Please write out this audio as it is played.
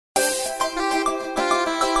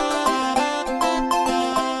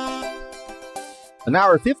On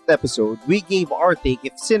our fifth episode, we gave our take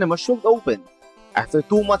if cinema should open. After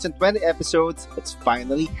 2 months and 20 episodes, it's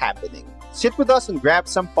finally happening. Sit with us and grab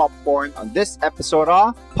some popcorn on this episode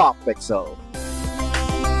of Pop Pixel.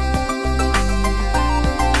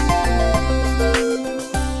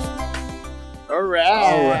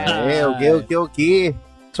 Alright. Okay.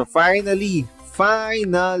 So finally,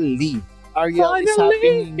 Ariel is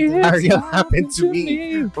happening. Ariel happened to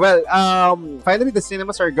me. Well, finally the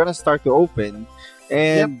cinemas are gonna start to open,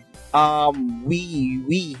 and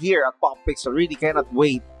we here at Pop Pixel really cannot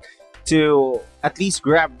wait to at least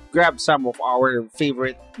grab some of our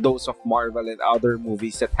favorite dose of Marvel and other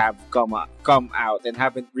movies that have come out and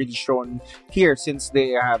haven't really shown here since they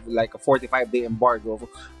have like a 45-day embargo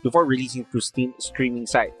before releasing through streaming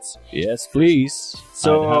sites. Yes, please.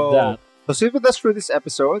 So I'd have that. So sit with us through this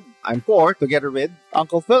episode. I'm Por, together with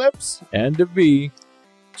Uncle Phillips. And the V.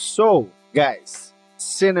 So, guys,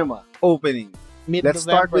 cinema opening. Let's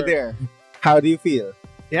start with there. How do you feel?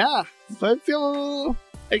 Yeah, I feel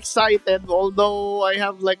excited, although I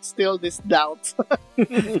have like still this doubt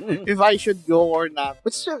if I should go or not.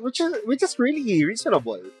 Which is really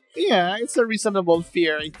reasonable. Yeah, it's a reasonable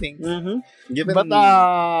fear, I think. Given But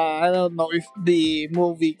I don't know if the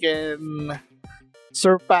movie can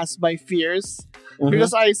surpass my fears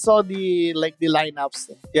because I saw the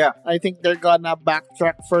lineups. Yeah, I think they're gonna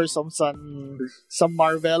backtrack for some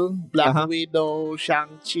Marvel, Black Widow,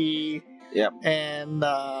 Shang-Chi. Yeah, and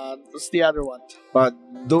what's the other one? But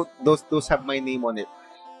those have my name on it.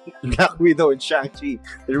 Black Widow and Shang-Chi.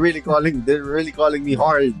 They're really calling me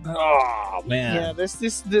hard. Oh man. Yeah, this.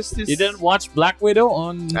 You didn't watch Black Widow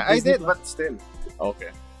on I Disney did, Plus? but still.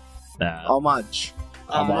 Okay. Nah, Homage.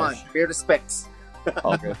 Pay respects.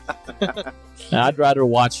 okay. Nah, I'd rather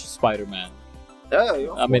watch Spider-Man.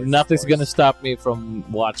 Oh, I mean, nothing's gonna stop me from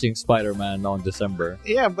watching Spider-Man on December.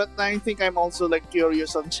 Yeah, but I think I'm also like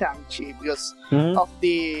curious on Shang-Chi because of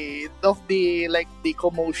the the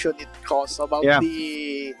commotion it caused about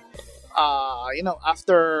the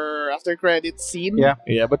after credit scene. Yeah,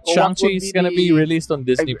 but What Shang-Chi would is be gonna be the- released on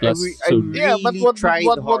Disney Plus soon. Yeah, but really tried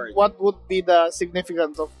hard. what would be the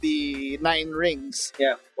significance of the 9 rings?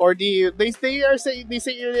 Yeah. Or they are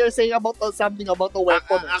saying about something about the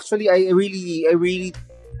weapon. Actually, I really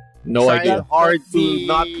No tried idea. hard to The-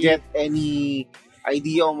 not get any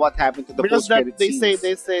idea on what happened to the because post-credit they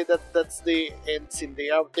scenes. say that that's the end scene. They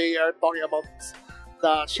are talking about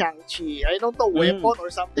the Shang-Chi. I don't know, weapon or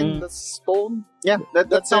something. The stone. Yeah, that's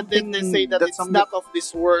That's something. something they say that that's it's something not of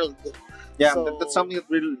this world. Yeah, So- that's something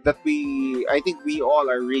that I think we all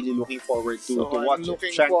are really looking forward to So I'm watch.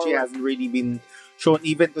 looking Shang-Chi forward. hasn't really been shown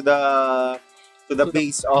even to the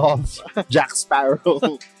base of Jack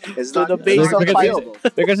Sparrow. It's To not the base it's not of available.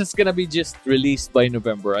 Because it's gonna be just released by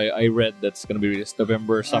November. I read that's gonna be released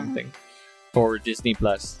November something for Disney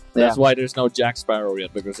Plus. That's why there's no Jack Sparrow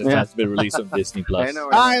yet, because it has been released on Disney Plus. I know.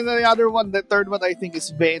 And the other one, the third one, I think is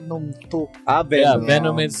Venom 2. Yeah, Venom.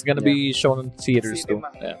 Venom is gonna be shown in theaters too.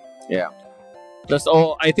 Cinema. Yeah. Plus,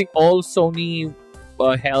 I think all Sony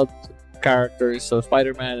held characters, so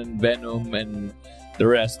Spider-Man and Venom and the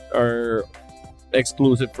rest are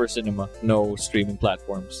exclusive for cinema, no streaming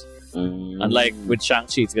platforms. Unlike with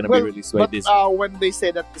Shang-Chi, it's gonna be released by But Disney. when they say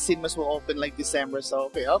that the cinemas will open like December, so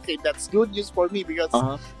okay, that's good news for me because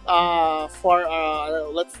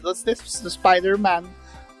let's the Spider-Man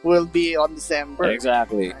will be on December.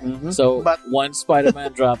 Exactly. Mhm. So But- once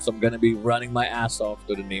Spider-Man drops, I'm gonna be running my ass off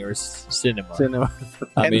to the nearest cinema.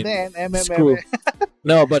 I And mean, then screw.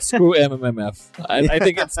 No, but screw MMMF. I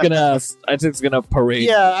think it's gonna parade.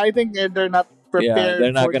 yeah, I think they're not prepared. Yeah,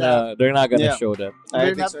 they're not for that. gonna Yeah. show that.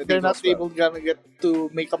 They're not able gonna get to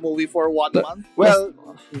make a movie for 1 month. Well,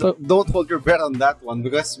 don't hold your breath on that one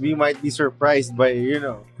because we might be surprised by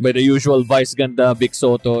By the usual Vice Ganda, Big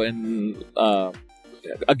Soto, and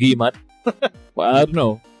Agimat. Well, I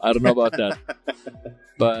don't know about that.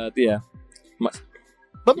 But yeah.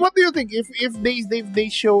 But what do you think if they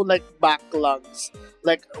show like backlogs?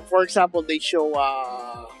 Like for example, they show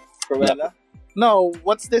Cruella. no,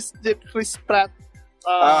 what's this? The Chris Pratt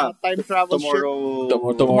time travel shit?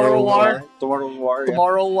 Tomorrow War. Tomorrow War. Yeah.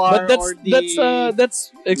 Tomorrow War. But or the,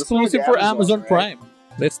 that's exclusive for Amazon right? Prime.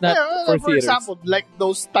 That's not for for theaters. example, like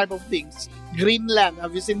those type of things. Greenland.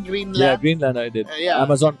 Have you seen Greenland? Yeah, Greenland I did. Yeah.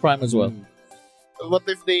 Amazon Prime as well. What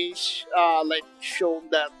if they like show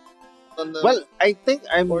that on the Well, I think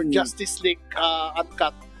or Justice League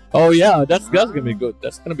uncut? Oh yeah, that's gonna be good.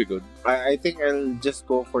 That's gonna be good. I think I'll just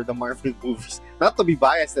go for the Marvel movies. Not to be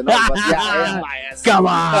biased and all, but yeah, I am biased. Come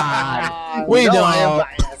on! We know I am know.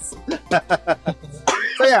 biased.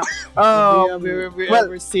 So yeah, Have you well,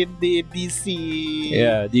 ever seen the DC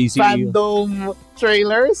Yeah, DC. fandom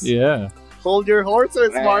trailers? Yeah. Hold your horses,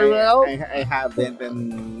 Marvel. I haven't,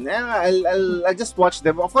 and yeah, I'll just watch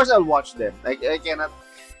them. Of course, I'll watch them. I cannot.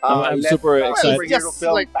 I'm let super the excited. superhero It's just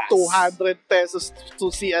film like pass. 200 pesos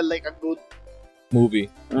to see a good. Movie.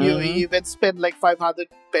 You Mhm. even spend like 500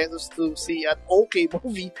 pesos to see an okay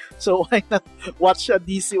movie. So why not watch a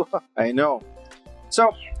DC one? I know.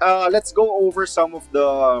 So let's go over some of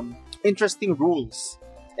the interesting rules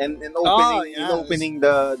and opening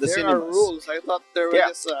the There cinemas. are rules. I thought there were Yeah.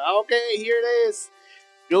 just okay. Here it is.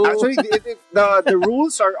 Go. Actually, the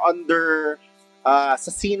rules are under sa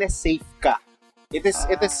Cine Safe Ka. It is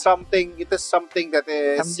something that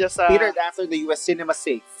I'm is just catered after the US Cinema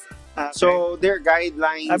Safe. okay. So their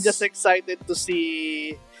guidelines. I'm just excited to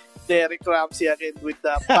see Derek Ramsey again with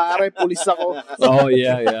the pare pulis ako Oh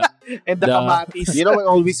yeah. and the The- kamatis. you know, I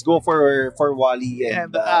always go for Wally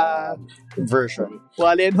and And, version.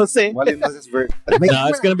 Wally and Jose. Wally and Moses version. No,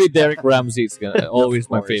 it's gonna be Derek Ramsey. It's gonna always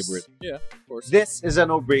my course. favorite. Yeah, of course. This is a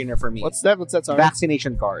no-brainer for me. What's that? Sorry.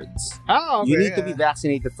 Vaccination cards. Oh, okay, You need to be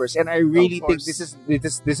vaccinated first, and I really Of think course.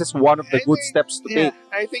 this is one of the I good think- steps to Yeah, take.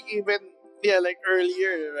 I think even like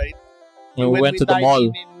earlier, right? we When went to the dined mall.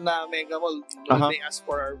 in Mega Mall, Uh-huh. they asked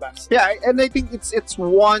for our vaccine. Yeah, and I think it's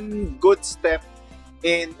one good step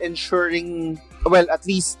in ensuring, well, at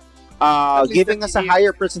least giving that us a we-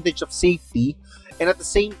 higher percentage of safety, and at the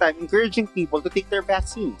same time encouraging people to take their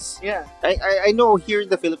vaccines. Yeah. I know here in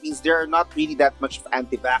the Philippines there are not really that much of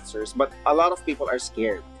anti-vaxxers, but a lot of people are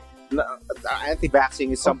scared. Anti-vaxxing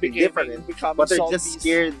is something different, but they're just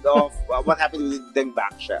scared of what happened with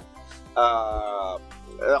Dengbaksha a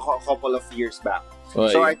couple of years back.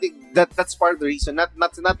 So I think that's part of the reason. Not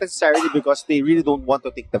necessarily because they really don't want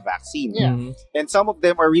to take the vaccine. Yeah. Mhm. And some of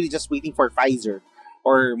them are really just waiting for Pfizer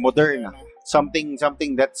or Moderna, something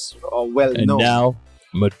that's well And known. now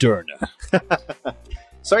Moderna.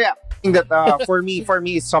 So yeah, I think that for me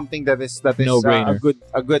it's something that is No-brainer.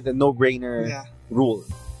 a good no-brainer Yeah. rule.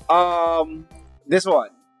 This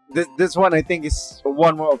one I think is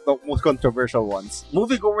one of the most controversial ones.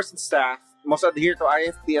 Moviegoers and staff must adhere to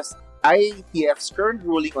IATF's current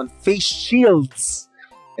ruling on face shields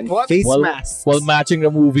and What? face While- masks. While matching the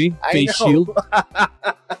movie, I face know. shield.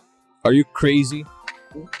 Are you crazy?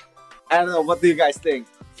 I don't know. What do you guys think?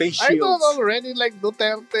 Face I shields. thought already like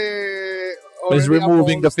Duterte Is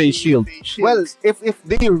removing the opposed face shield. Well, if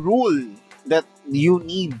they rule that you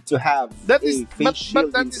need to have that a is face but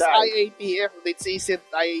shield that is inside, IATF. It isn't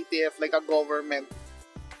IATF like a government.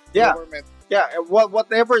 Yeah. Government. yeah,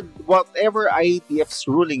 whatever IATF's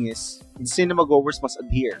ruling is, the cinema goers must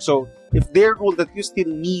adhere. So if they rule that you still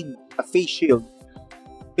need a face shield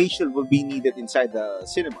will be needed inside the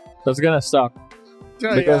cinema. That's gonna suck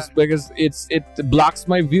Yeah, because it blocks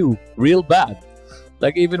my view real bad.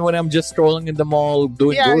 Like even when I'm just strolling in the mall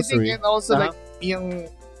doing I think grocery. and also Uh-huh. like yung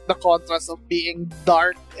the contrast of being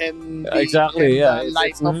dark and being Exactly, in yeah. the It's-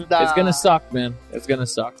 light it's- of the It's gonna suck, man. It's gonna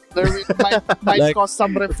suck. there might Like- cause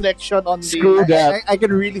some reflection on Screw the that. I can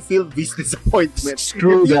really feel V's disappointment.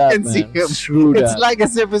 Screw If you that, can see man. him. Screw It's that. like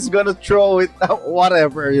as if it's gonna throw it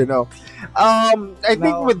whatever, you know. I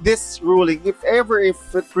think No. with this ruling, if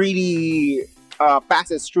it really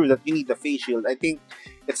passes through that you need the face shield, I think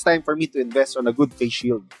it's time for me to invest on a good face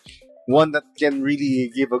shield. One that can really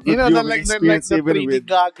give a good viewing like experience the even 3D with.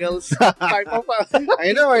 goggles type of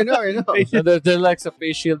I know. So there's like a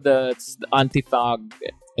face shield that's anti-fog.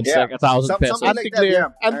 It's Yeah. like 1,000 pesos. Something like that, anti-glare,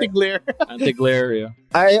 yeah. anti-glare. Anti-glare, yeah.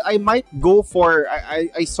 I might go for.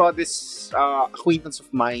 I saw this acquaintance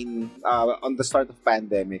of mine on the start of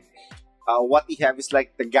pandemic. What he have is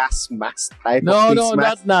like the gas mask type. No, of no, face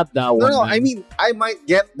mask. not that one. No, man. I mean, I might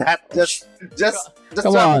get that just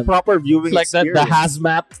Come to have a on. proper viewing like that experience. the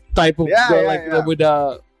hazmat type of Yeah, yeah, like yeah. with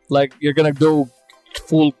like you're gonna do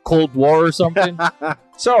full Cold War or something.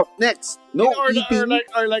 So next, no or eating.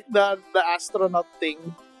 like the astronaut thing.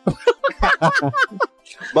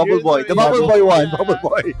 Bubble Boy, the Yeah. Bubble Boy one, Yeah. Bubble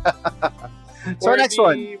Boy. So Where next the,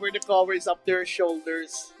 one, where the cover is up their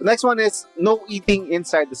shoulders. the next one is no eating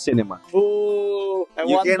inside the cinema. Ooh, I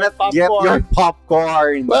You want my cannot popcorn. get your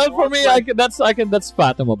popcorn. Well, for me, that's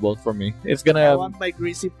fathomable for me. It's I gonna. want my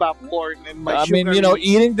greasy popcorn and my I sugar. mean,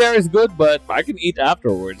 eating there is good, but I can eat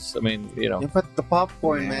afterwards. I mean, Yeah, but the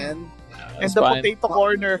popcorn, man. and that's the fine. potato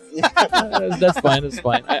corner. That's fine. That's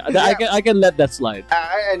fine. I can let that slide.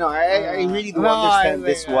 I know. I really do No, understand I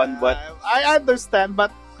this think, one, but I understand,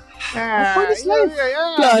 but What is life?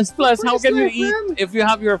 Plus, how What is can you life, eat man? if you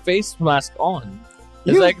have your face mask on?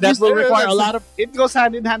 It's You- like that you will still- require a lot of It goes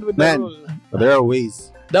hand in hand with Man. the rule. there are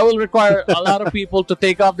ways. that will require a lot of people to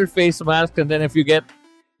take off their face mask, and then if you get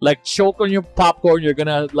like choke on your popcorn. You're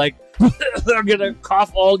gonna like they're gonna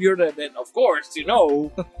cough all your. And of course,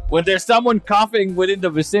 when there's someone coughing within the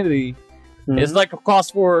vicinity, it's like a cause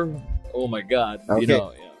for. Oh my god! Okay. Yeah.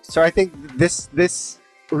 So I think this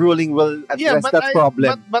ruling will address that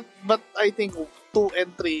problem. But I think 2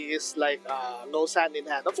 and 3 is like goes hand in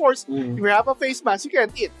hand. Of course, if you have a face mask, you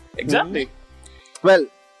can eat. Exactly. Well,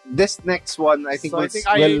 this next one I think So I will think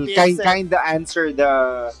will IATSM kind of answer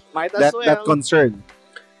Might as that concern.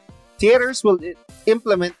 Theaters will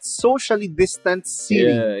implement socially distanced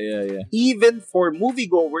seating, Yeah. even for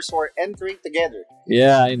moviegoers who are entering together.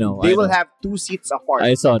 Yeah, I know. They I will know. have 2 seats apart.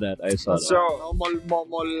 I saw that. So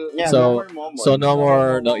Momol. yeah, So- no more momol. So no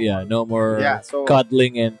more. No more. Yeah, so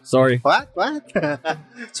Cuddling and sorry. what?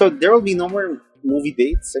 So there will be no more movie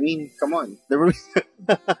dates. I mean, come on. There will be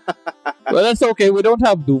Well, that's okay. We don't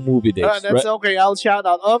have do movie dates, That's right? okay. I'll shout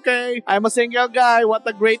out. Okay, I'm a single guy. What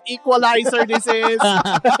a great equalizer this is.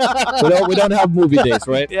 we don't have movie dates,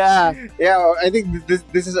 right? Yeah. yeah. I think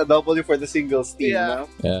this is a W for the singles team. Yeah. No?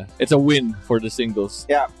 Yeah, it's a win for the singles.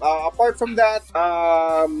 Yeah. Apart from that,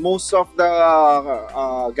 most of the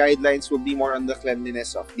guidelines will be more on the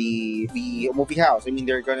cleanliness of the movie house. I mean,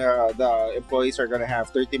 the employees are gonna have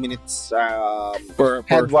 30 minutes Per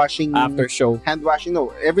hand washing after show. Hand washing.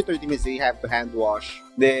 No, every 30 minutes they have to hand wash.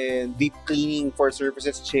 Then deep cleaning for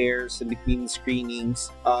surfaces, chairs, and deep cleaning screenings.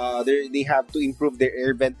 They have to improve their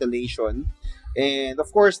air ventilation, and of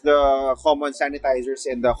course the common sanitizers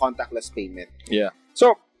and the contactless payment. Yeah.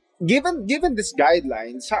 So, given these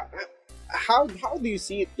guidelines, how do you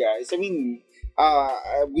see it, guys? I mean,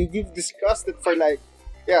 we've discussed it for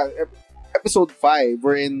episode 5,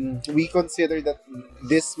 wherein we consider that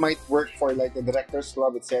this might work for like the directors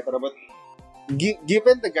club, etc. But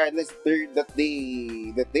given the guidelines that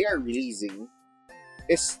they are releasing,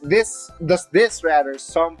 does this rather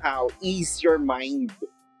somehow ease your mind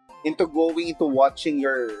into going into watching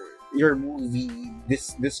your movie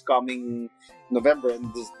this coming November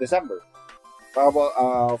and this December? How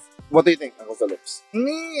about what do you think, Uncle Phillips?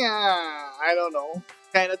 Yeah, I don't know.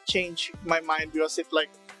 Kind of changed my mind because it like,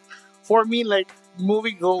 for me, like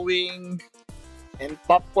movie going and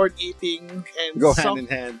popcorn eating and Go hand in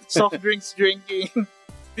hand. soft drinks drinking.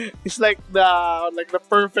 It's like the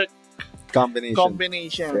perfect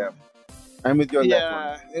combination. Yeah. I'm with you on that Yeah,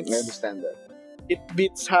 one. I understand that. it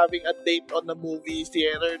beats having a date on the movie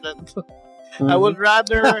theater. Than I would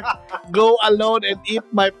rather go alone and eat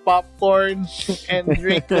my popcorn and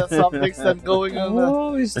drink the soft drinks than going on the...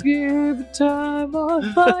 Always give time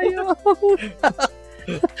on my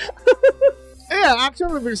own. Yeah,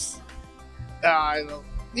 actually, there's... I don't...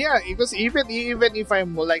 Yeah, because even if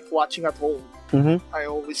I'm like watching at home, Mhm. I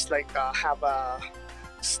always like have a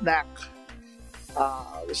snack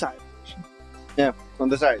beside. On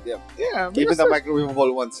the side, yeah. Yeah, Even because the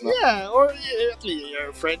microwavable ones, no? yeah, or at least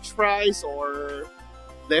your French fries or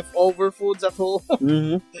leftover foods at home.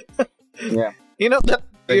 Mm-hmm. Yeah. You know that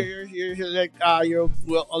Okay. you're like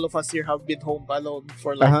well, all of us here have been home alone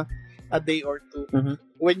for like Uh-huh. a day or two. Mhm.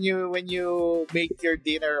 When you make your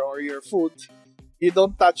dinner or your food, you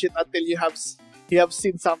don't touch it until you have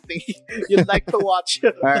seen something you'd like to watch.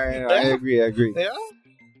 I agree. Yeah.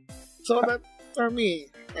 So that for me,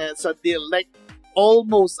 it's a deal, like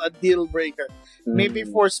almost a deal breaker. Maybe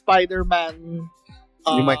for Spider-Man,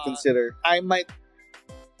 you might consider. I might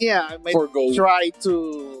Forgo. try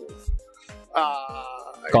to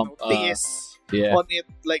taste Yeah. on it,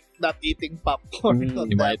 like not eating popcorn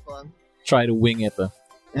on You that might. one. Try to wing it.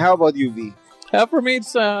 How about you, V? For me,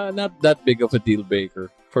 it's not that big of a deal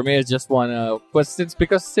breaker. For me, I just wanna, but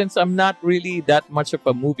since I'm not really that much of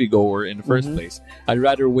a moviegoer in the first Mhm. place, I'd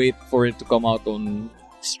rather wait for it to come out on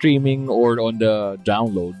streaming or on the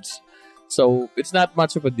downloads. So it's not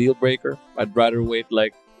much of a deal breaker. I'd rather wait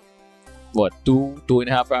like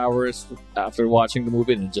 2.5 hours after watching the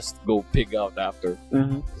movie and just go pig out after.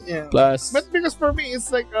 Mm-hmm. Yeah. Plus, But because for me,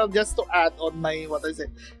 it's like just to add on my what I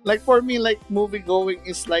said. Like for me, like movie going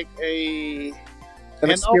is like An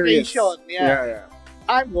experience. occasion. Yeah. Yeah.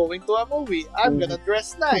 I'm going to a movie. I'm gonna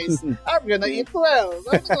dress nice. I'm gonna eat well.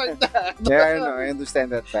 Something like that. Yeah, I know. I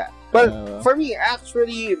understand that fact. But for me,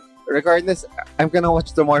 actually, regardless, I'm gonna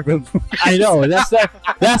watch the Marvel movie. I know that's that.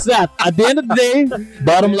 That's that. At the end of the day,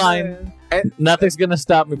 bottom line, And nothing's gonna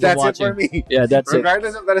stop me from that's it watching. for me. Yeah, that's it.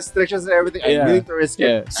 Regardless of the restrictions and everything, Yeah. I'm willing to risk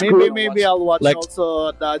Yeah, it. screw Maybe I'll watch Like-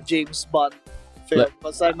 also the James Bond film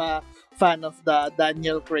because I'm a fan of the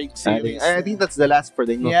Daniel Craig series. I think that's the last for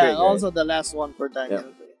the yeah, also the last one for Daniel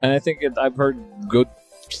Craig. And I think I've heard good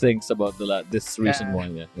things about this recent Yeah.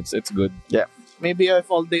 one. Yeah, it's good. Maybe if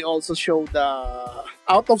they also show the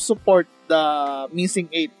out of support the missing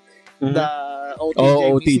 8 the OTJ.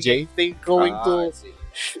 Oh, missing OTJ. it. They going I to. see.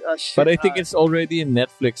 But I think it's already in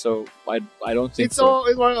Netflix, so I don't think It's so. all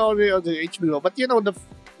it's already on the HBO. But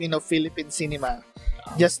Philippine cinema,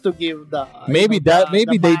 just to give the Maybe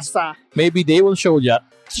maybe the they- masa. Maybe they will show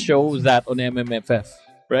that on MMFF,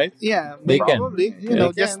 right? Yeah, They maybe, can. Probably. just They can.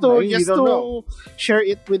 I to really just don't to know. share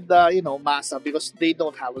it with the masa, because they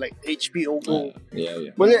don't have like HBO Go.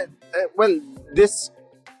 Yeah.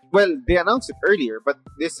 Well, they announced it earlier, but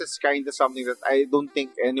this is kind of something that I don't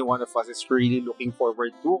think any one of us is really looking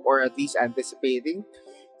forward to, or at least anticipating,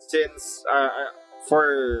 since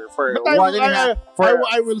for But one and a half.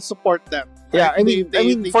 I will support them. Yeah, I mean,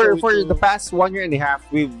 They for go to- the past 1 year and a half,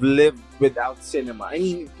 we've lived without cinema. I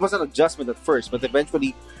mean, it was an adjustment at first, but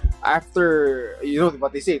eventually, after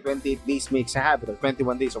what they say, 28 days makes a habit, or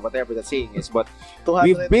 21 days, or whatever the saying is. But 200,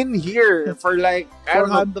 we've been here for like I don't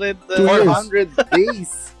know, 400, 400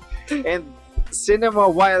 days, and cinema.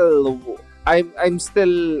 While I'm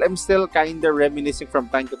still kind of reminiscing from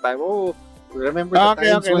time to time. Oh, remember the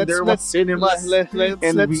times when there was cinemas? Let's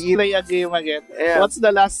and we eat- play a game again. Yeah. What's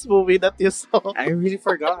the last movie that you saw? I really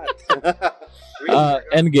forgot. Really forgot.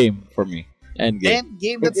 Endgame for me. Endgame.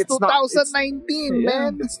 Endgame. That's It's not- 2019,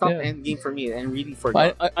 man. It's not Yeah. Endgame for me. I really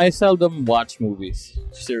forgot. I seldom watch movies.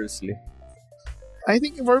 Seriously. I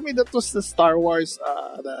think for me that was the Star Wars.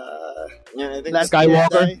 The Yeah, I think last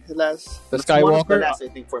Skywalker? Jedi, last The that's one of the Skywalker. last, I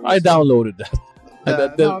think, for me. I downloaded that.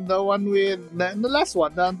 the one with the last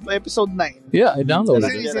one, the episode 9. Yeah, I downloaded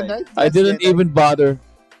Last it. Is it that? I Last didn't Jedi. even bother.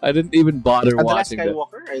 I didn't even bother And the last watching that.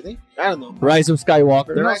 Skywalker, I think. I don't know. Rise of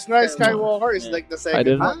Skywalker. The No, Rise of Rise Skywalker. Skywalker is Yeah. like the second I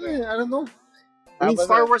didn't- one. I don't know. I mean, but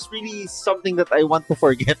Star Wars really is something that I want to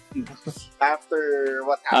forget after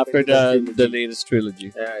what happened. After in the trilogy. latest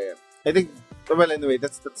trilogy. Yeah. I think. Well, anyway,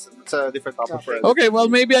 that's a different topic for Okay, well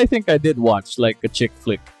maybe I think I did watch like a chick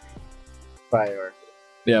flick. prior.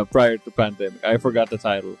 Yeah, prior to pandemic. I forgot the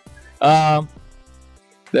title.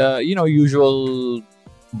 The usual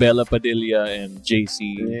Bella Padilla and JC.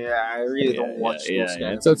 Yeah, I really don't watch those yeah.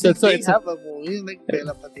 kind So, of so, so They it's have a movie like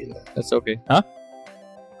Bella Padilla. that's okay. Huh?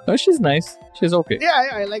 Oh, she's nice. She's okay. Yeah,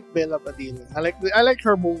 I like Bella Padilla. I like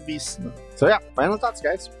her movies. So yeah, final thoughts,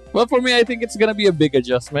 guys. Well, for me, I think it's gonna be a big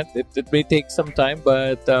adjustment. It may take some time,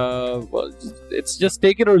 but it's just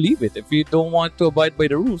take it or leave it. If you don't want to abide by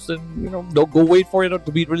the rules, then don't go wait for it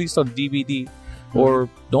to be released on DVD, or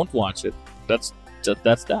don't watch it. That's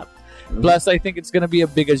that. Plus, I think it's gonna be a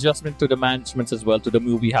big adjustment to the managements as well, to the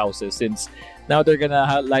movie houses, since now they're gonna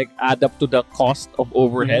add up to the cost of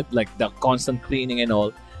overhead, like the constant cleaning and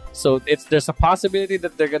all. So there's a possibility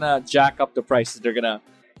that they're gonna jack up the prices. They're gonna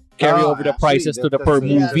carry over the prices to the per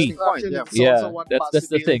that's- movie. Actually, yeah. It's Yeah, also one that's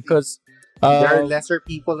the thing. possibility. Because There are lesser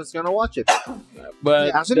people that's gonna watch it.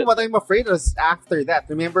 but Actually, what I'm afraid is after that.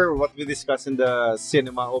 Remember what we discussed in the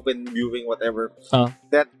cinema open viewing, whatever. Huh.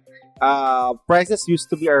 That prices used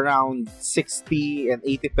to be around 60 and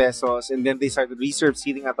 80 pesos, and then they started reserve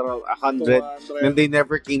seating at around 100, 200. and they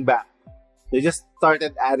never came back. They just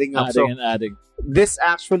started adding up. adding and adding. This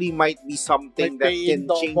actually might be something Like that paying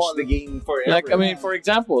can change double. the game forever. Like, I mean, for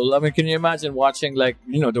example, can you imagine watching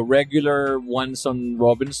the regular ones on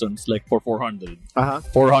Robinsons for 400? Uh-huh.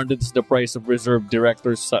 400 is the price of reserved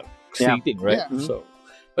directors Yeah. seating, right? Yeah. Mhm. So,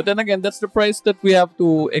 but then again, that's the price that we have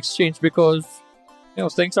to exchange because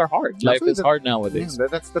things are hard. Life Actually, is hard nowadays.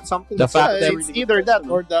 That's something. The that's fact really that- it's really either that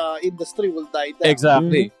personal. or the industry will die down.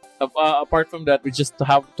 Exactly. Apart from that, we just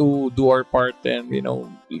have to do our part and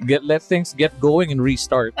let things get going and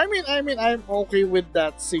restart. I mean, I'm okay with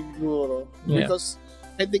that, siguro. Yeah. Because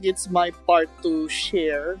I think it's my part to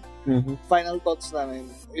share. Mhm. Final thoughts namin.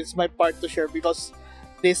 It's my part to share because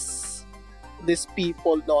these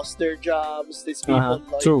people lost their jobs. These people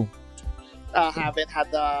True. haven't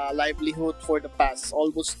had a livelihood for the past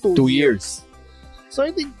almost 2 2 years. So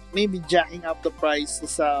I think maybe jacking up the price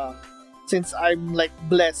is since I'm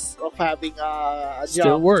blessed of having a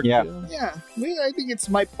Still job. work. Yeah. Yeah, I think it's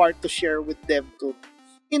my part to share with them too,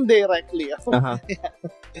 indirectly. Uh-huh.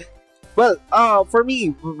 Well, for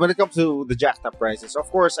me, when it comes to the jacked up prices, of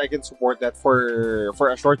course, I can support that for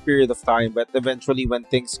a short period of time, but eventually, when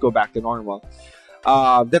things go back to normal,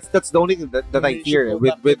 that's the only thing that I We should hear go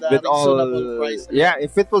with back to the all. reasonable price. Yeah,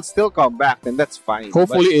 if it will still come back, then that's fine.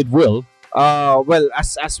 Hopefully, it will. Well,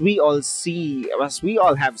 as we all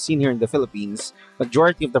have seen here in the Philippines,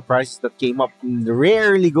 majority of the prices that came up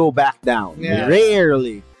rarely go back down. Yeah.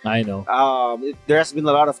 Rarely. I know. There has been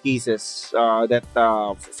a lot of cases that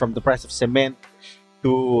from the price of cement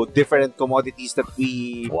to different commodities that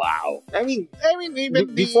we. Wow. I mean, I mean,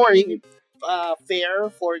 even before fare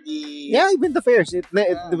for the Yeah, even the fares, it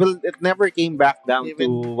never came back down to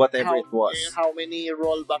Even whatever it was. how many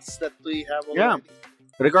rollbacks that we have Yeah. already.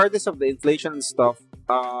 Regardless of the inflation and stuff,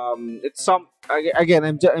 it's again.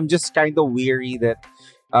 I'm just kind of weary that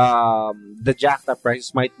the jacked up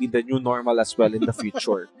prices might be the new normal as well in the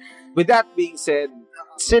future. With that being said,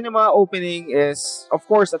 cinema opening is of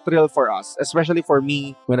course a thrill for us, especially for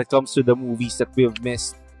me when it comes to the movies that we've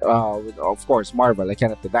missed. Of course, Marvel, I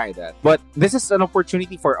cannot deny that. But this is an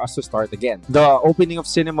opportunity for us to start again. The opening of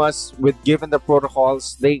cinemas, with given the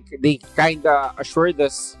protocols, they kind of assured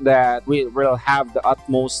us that we will have the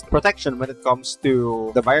utmost protection when it comes to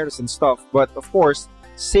the virus and stuff. But of course,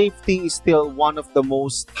 safety is still one of the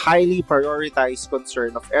most highly prioritized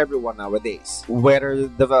concern of everyone nowadays. Whether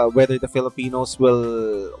the Filipinos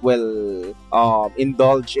will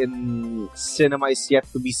indulge in cinema is yet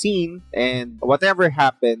to be seen, and whatever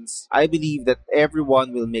happens, I believe that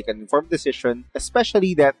everyone will make an informed decision,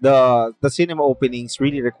 especially that the cinema openings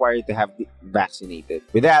really require to have vaccinated.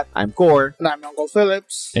 With that, I'm Core, And I'm Uncle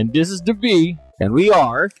Phillips. And this is the B. and we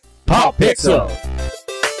are Pop Pixel.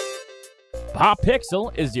 Pop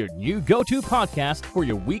Pixel is your new go-to podcast for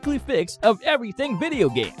your weekly fix of everything video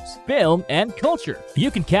games, film, and culture.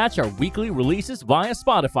 You can catch our weekly releases via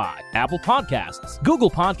Spotify, Apple Podcasts,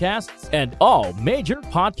 Google Podcasts, and all major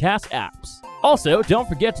podcast apps. Also, don't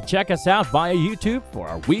forget to check us out via YouTube for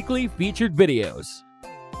our weekly featured videos.